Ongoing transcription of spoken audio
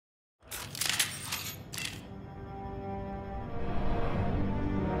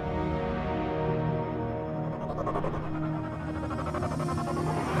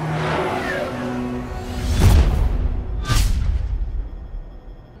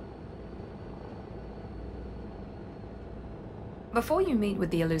Before you meet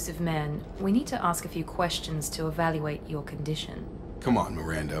with the elusive man, we need to ask a few questions to evaluate your condition. Come on,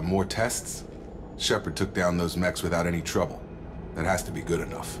 Miranda, more tests? Shepard took down those mechs without any trouble. That has to be good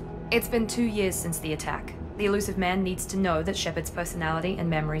enough. It's been 2 years since the attack. The elusive man needs to know that Shepard's personality and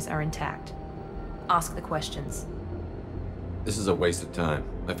memories are intact. Ask the questions. This is a waste of time.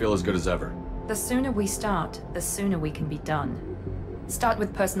 I feel as good as ever. The sooner we start, the sooner we can be done. Start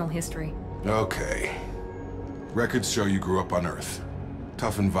with personal history. Okay. Records show you grew up on Earth.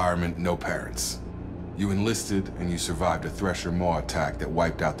 Tough environment, no parents. You enlisted and you survived a Thresher Maw attack that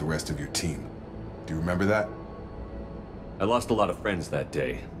wiped out the rest of your team. Do you remember that? I lost a lot of friends that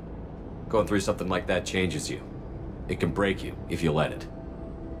day. Going through something like that changes you. It can break you if you let it.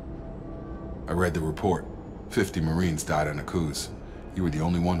 I read the report. 50 Marines died on a cruise. You were the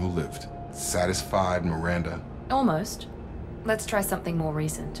only one who lived. Satisfied, Miranda? Almost. Let's try something more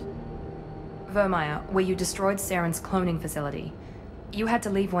recent. Vermeer, where you destroyed Saren's cloning facility. You had to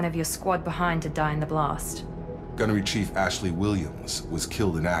leave one of your squad behind to die in the blast. Gunnery Chief Ashley Williams was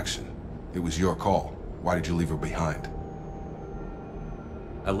killed in action. It was your call. Why did you leave her behind?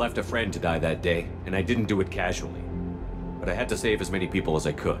 I left a friend to die that day, and I didn't do it casually. But I had to save as many people as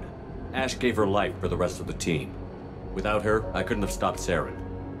I could. Ash gave her life for the rest of the team. Without her, I couldn't have stopped Saren.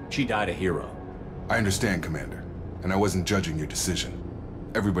 She died a hero. I understand, Commander, and I wasn't judging your decision.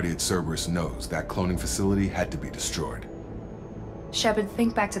 Everybody at Cerberus knows that cloning facility had to be destroyed. Shepard,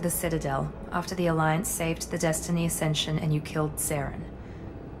 think back to the Citadel, after the Alliance saved the Destiny Ascension and you killed Saren.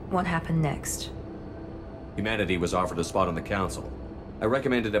 What happened next? Humanity was offered a spot on the Council. I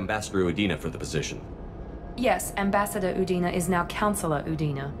recommended Ambassador Udina for the position. Yes, Ambassador Udina is now Councilor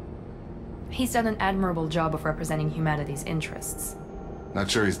Udina. He's done an admirable job of representing humanity's interests. Not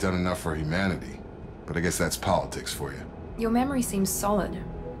sure he's done enough for humanity, but I guess that's politics for you. Your memory seems solid.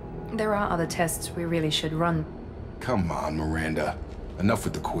 There are other tests we really should run. Come on, Miranda. Enough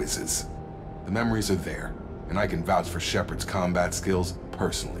with the quizzes. The memories are there, and I can vouch for Shepard's combat skills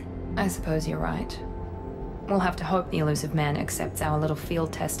personally. I suppose you're right. We'll have to hope the elusive man accepts our little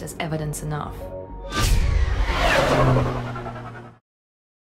field test as evidence enough.